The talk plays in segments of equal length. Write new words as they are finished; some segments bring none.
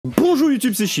Bonjour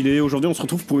YouTube, c'est Chilé, aujourd'hui on se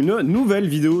retrouve pour une nouvelle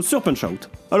vidéo sur Punch-Out.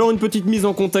 Alors une petite mise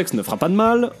en contexte ne fera pas de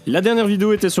mal, la dernière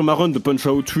vidéo était sur ma run de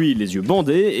Punch-Out 8 les yeux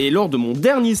bandés, et lors de mon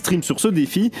dernier stream sur ce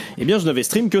défi, eh bien je n'avais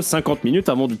stream que 50 minutes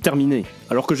avant de terminer.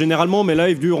 Alors que généralement mes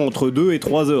lives durent entre 2 et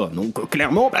 3 heures, donc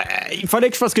clairement, il fallait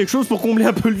que je fasse quelque chose pour combler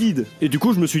un peu le vide. Et du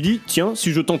coup je me suis dit, tiens,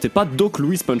 si je tentais pas Doc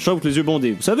Louis Punch-Out les yeux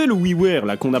bandés, vous savez le Wiiware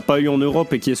là qu'on n'a pas eu en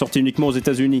Europe et qui est sorti uniquement aux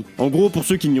États-Unis. En gros, pour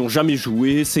ceux qui n'y ont jamais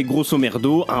joué, c'est grosso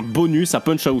merdo un bonus à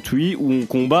Punch-Out 8 où on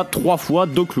combat 3 fois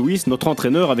Doc Louis, notre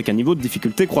entraîneur avec un niveau de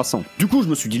difficulté croissant. Du coup je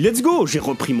me suis dit let's go, j'ai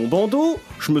repris mon bandeau,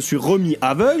 je me suis remis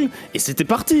aveugle et c'était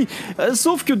parti.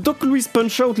 Sauf que Doc Louis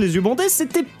Punch-Out les yeux bandés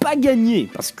c'était pas gagné,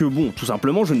 parce que bon, tout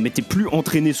simplement je ne m'étais plus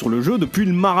entraîné sur le jeu depuis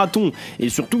le marathon, et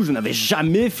surtout je n'avais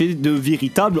jamais fait de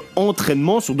véritable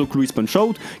entraînement sur Doc Louis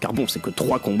Punch-Out, car bon c'est que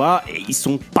 3 combats et ils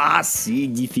sont pas si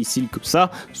difficiles que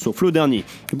ça, sauf le dernier.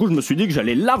 Du coup je me suis dit que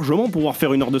j'allais largement pouvoir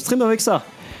faire une heure de stream avec ça.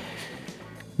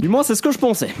 Du moins c'est ce que je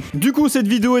pensais. Du coup cette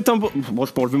vidéo est un... Bon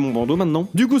je peux enlever mon bandeau maintenant.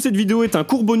 Du coup cette vidéo est un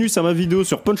court bonus à ma vidéo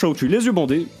sur Punch-Out 8 les yeux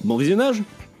bandés. Bon visionnage.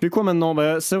 Puis quoi maintenant?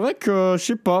 Bah c'est vrai que je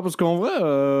sais pas, parce qu'en vrai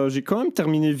j'ai quand même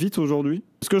terminé vite aujourd'hui.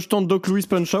 Est-ce que je tente Doc Louis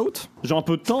Punch-Out? J'ai un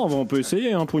peu de temps, on peut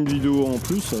essayer hein, pour une vidéo en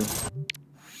plus.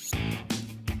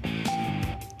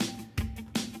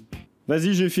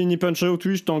 Vas-y j'ai fini Punch-Out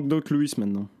 8, je tente Doc Louis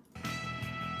maintenant.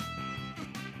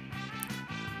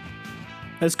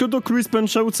 Est-ce que Doc Louis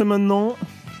Punch-Out c'est maintenant?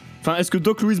 Enfin, est-ce que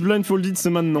Doc Louis Blindfolded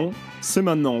c'est maintenant? C'est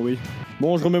maintenant, oui.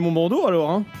 Bon, je remets mon bandeau alors,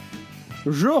 hein.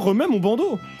 Je remets mon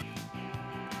bandeau.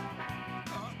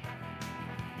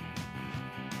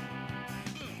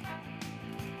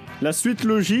 La suite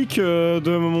logique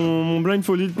de mon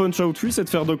Blindfolded Punch-Out 8, c'est de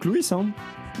faire Doc Louis, hein.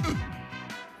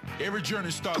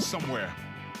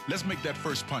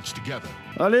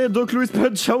 Allez, Doc Louis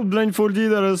Punch-Out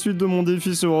Blindfolded à la suite de mon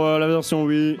défi sur la version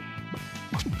Wii.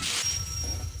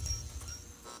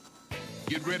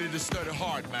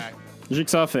 J'ai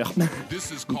que ça à faire,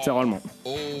 littéralement.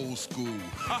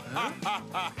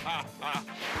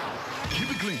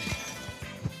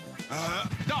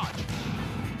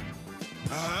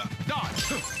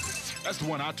 That's the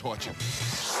one I taught you.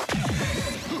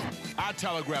 I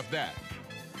telegraph that.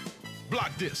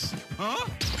 Block this. Huh?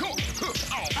 Come on.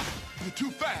 Oh, you're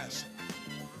too fast.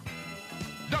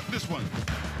 Duck this one.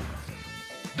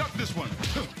 Duck this one.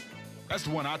 That's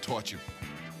the one I taught you.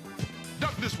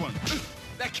 Duck this one.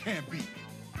 That can't be.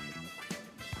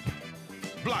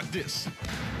 Block this.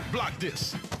 Block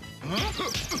this.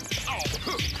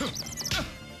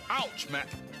 Ouch, Mac.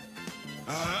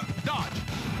 Dodge.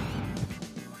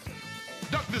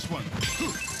 Duck this one.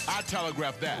 I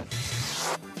telegraph that.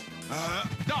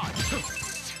 Dodge.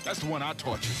 That's the one I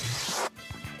taught you.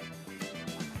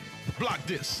 Block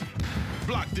this.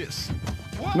 Block this.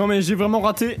 What? Non mais j'ai vraiment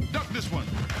raté. Duck this one.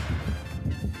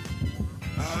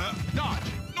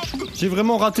 J'ai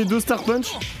vraiment raté 2 Star Punch.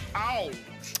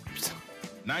 Putain.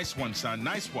 Nice one, son.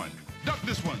 Nice one. Duck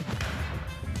this one.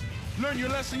 Learn your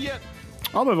lesson yet?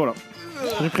 Ah bah voilà.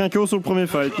 J'ai pris un KO sur le premier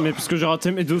fight, mais parce que j'ai raté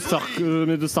mes deux Star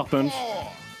Punch.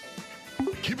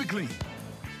 Keep it clean.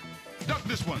 Duck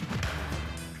this one.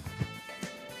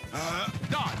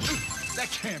 Dodge.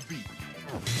 That can't be.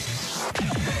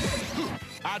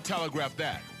 I telegraph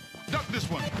that. Duck this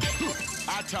one.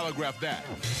 I telegraph that.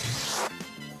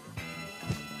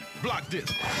 Block this.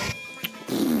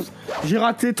 J'ai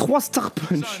raté 3 Star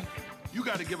Punch. Son, you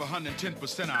gotta give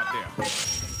 110% out there.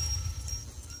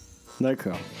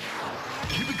 D'accord.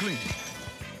 Keep it clean.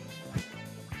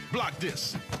 Block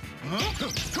this.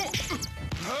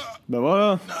 Bah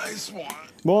voilà. Nice one.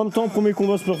 Bon, en même temps, premier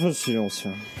combat super facile,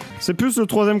 ancien. C'est plus le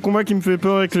 3ème combat qui me fait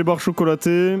peur avec les barres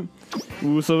chocolatées,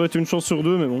 où ça va être une chance sur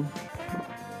 2, mais bon.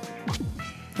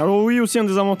 Alors oui, aussi un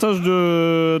des avantages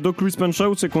de Doc Louis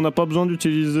Punch-Out, c'est qu'on n'a pas besoin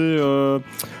d'utiliser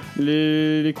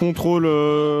les contrôles,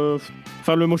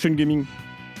 enfin le motion gaming.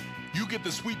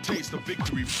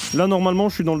 Là normalement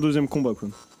je suis dans le 2ème combat quoi.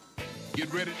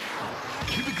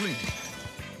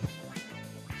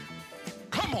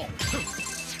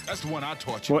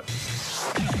 Ouais.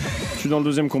 Je suis dans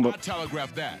le 2ème combat.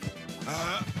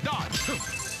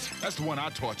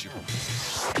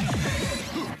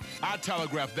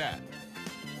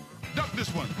 Duck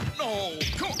this one. No,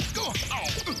 come on, come on. Ow.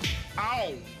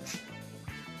 Ow.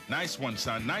 Nice one,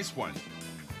 son. Nice one.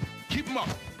 Keep him up.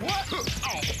 What?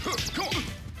 Ow. Come on.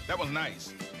 That was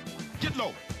nice. Get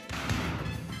low.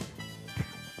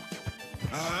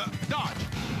 Dodge.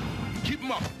 Keep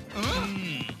him up.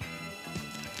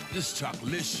 This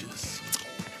chocolicious.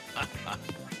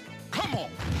 Come on.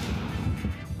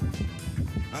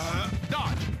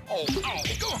 Dodge. Oh, ow.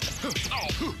 Come on.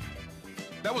 Ow.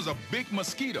 That was a big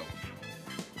mosquito.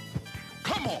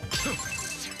 Come on.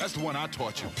 That's the one I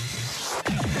taught you.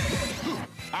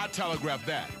 I telegraph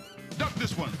that. Duck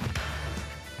this one.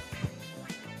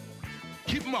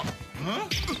 Keep him up. Huh?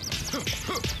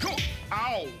 Come on.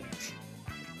 Ouch.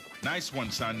 Nice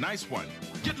one, son. Nice one.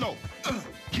 Get low.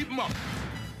 Keep him up.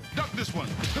 Duck this one.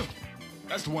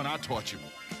 That's the one I taught you.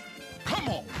 Come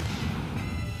on.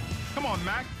 Come on,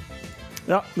 Mac.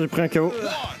 Ah, j'ai pris un KO. 1,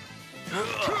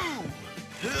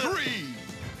 2, 3,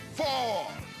 4.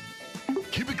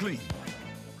 Keep it clean.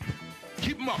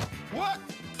 Keep him up. What?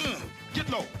 Get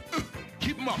low.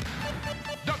 Keep him up.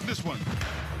 Duck this one.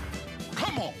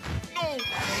 Come on. No.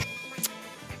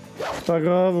 C'est pas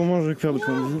grave, au moins je récupère le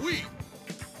point de vie. Oui.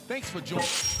 Thanks for joining.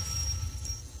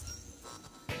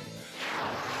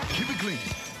 Keep it clean.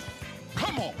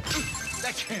 Come on.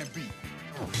 That can't be.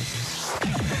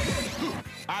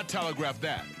 I telegraph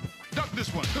that. Duck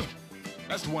this one.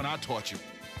 That's the one I taught you.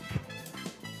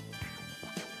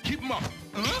 Keep him up.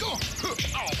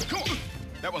 Oh, come on.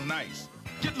 That was nice.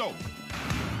 Get low.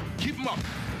 Keep him up.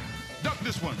 Duck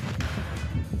this one.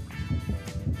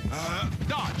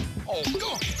 Dodge. Oh,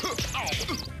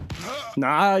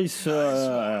 Nice.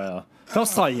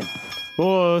 First try.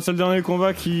 Bon, c'est le dernier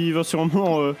combat qui va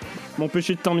sûrement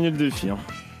m'empêcher de terminer le défi. Hein.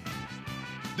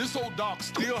 This old dog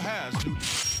still has to.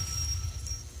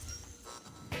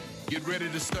 Get ready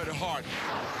to study hard.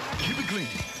 Keep it clean.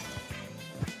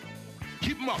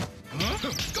 Keep him up.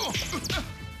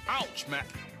 Ouch, Mac.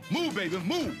 Move, baby,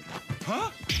 move. Huh?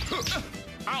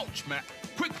 Ouch, Mac.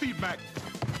 Quick feedback.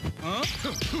 Huh?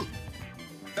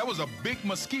 That was a big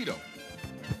mosquito.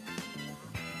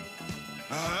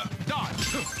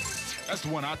 Dodge. That's the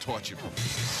one I taught you.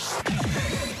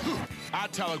 I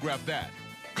telegraph that.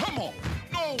 Come on.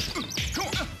 No. Come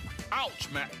on. Ouch,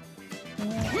 Mac.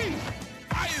 Wee.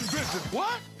 I invented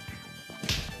what?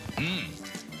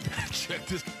 Check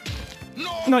this.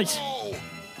 No. Nice.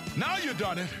 Now you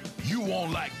done it. You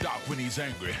won't like Doc when he's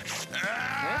angry.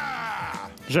 Ah!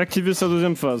 J'ai activé sa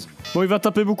deuxième phase. Bon, il va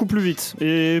taper beaucoup plus vite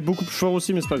et beaucoup plus fort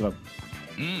aussi, mais c'est pas grave.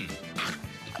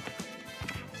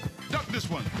 Duck this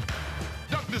one.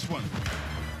 Duck this one.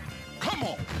 Come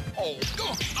on. Oh, go.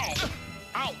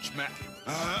 Ouch, Mac.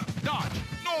 Dodge.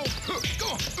 No.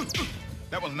 Go.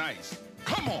 That was nice.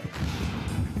 Come on.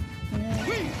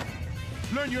 Wee.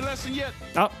 Learn your lesson yet?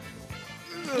 Ah.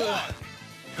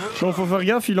 Bon, faut faire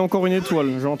gaffe, il a encore une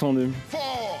étoile, j'ai entendu.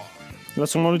 Il va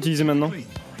sûrement l'utiliser maintenant. I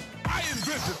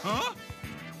invented, huh?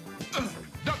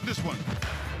 Duck this one.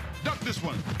 Duck this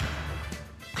one.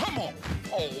 Come on.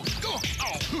 Oh, go.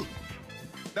 Oh.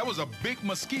 That was a big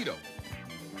mosquito.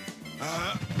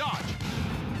 Dodge.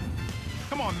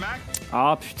 Come on, Mac.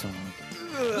 Ah putain.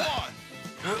 1,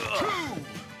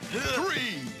 2,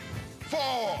 3,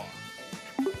 4.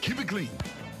 Keep it clean.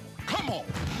 Come on.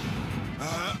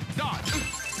 Dodge.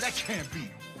 That can't be.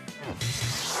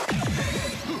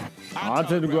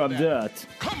 Arrêtez de grab that.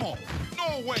 Come on.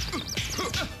 No way.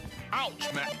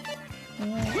 Ouch, man.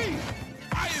 Wee.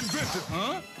 I invented,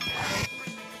 huh?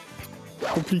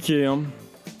 Compliqué, hein.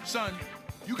 Son,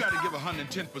 you gotta give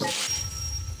 110%.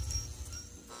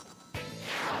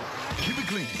 Keep it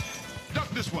clean. Duck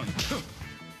this one.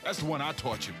 That's the one I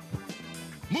taught you.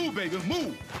 Move, baby,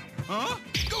 move. Huh?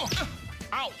 Go.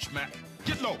 Ouch, man.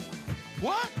 Get low.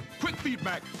 What? Quick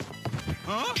feedback.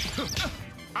 Huh?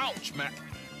 Ouch, Mac.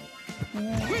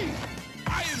 Wee.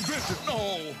 I invented.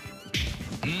 No.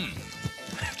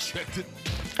 Checked it.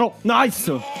 Oh, nice.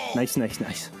 Nice, nice,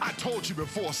 nice. I told you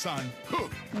before, son.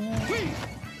 Wee.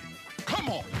 Come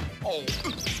on. Oh.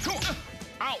 Come on.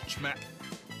 Ouch, Mac.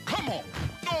 Come on.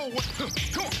 No.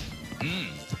 Come on.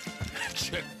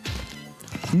 Check.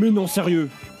 Mais non, sérieux.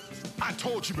 I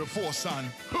told you before,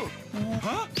 son.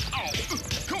 Huh? Oh.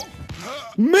 Come on.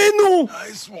 Mais non.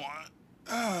 Nice one.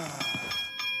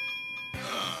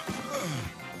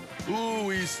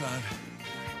 Ooh, son.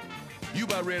 You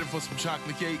about ready for some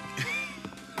chocolate cake?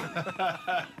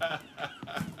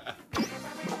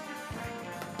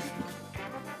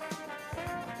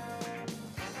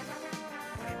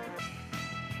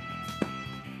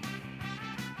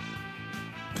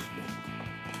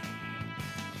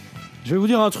 Je vais vous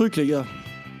dire un truc, les gars.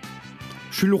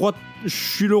 Je suis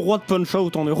le roi de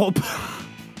Punch-Out en Europe.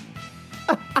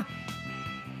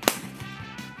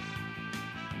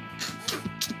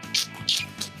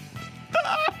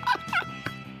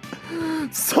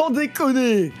 Sans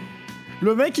déconner.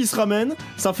 Le mec il se ramène,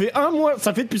 ça fait un mois,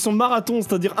 ça fait depuis son marathon,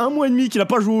 c'est-à-dire 1 mois et demi qu'il a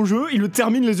pas joué au jeu, il le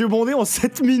termine les yeux bandés en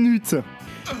 7 minutes.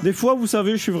 Des fois, vous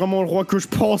savez, je suis vraiment le roi que je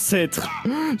pense être.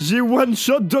 J'ai one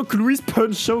shot Doc Louis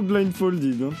Punch-Out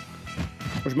Blindfolded.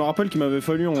 Je me rappelle qu'il m'avait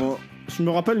fallu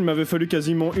il m'avait fallu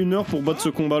quasiment 1 heure pour battre ce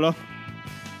combat-là.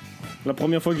 La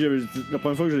première fois que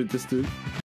j'avais testé.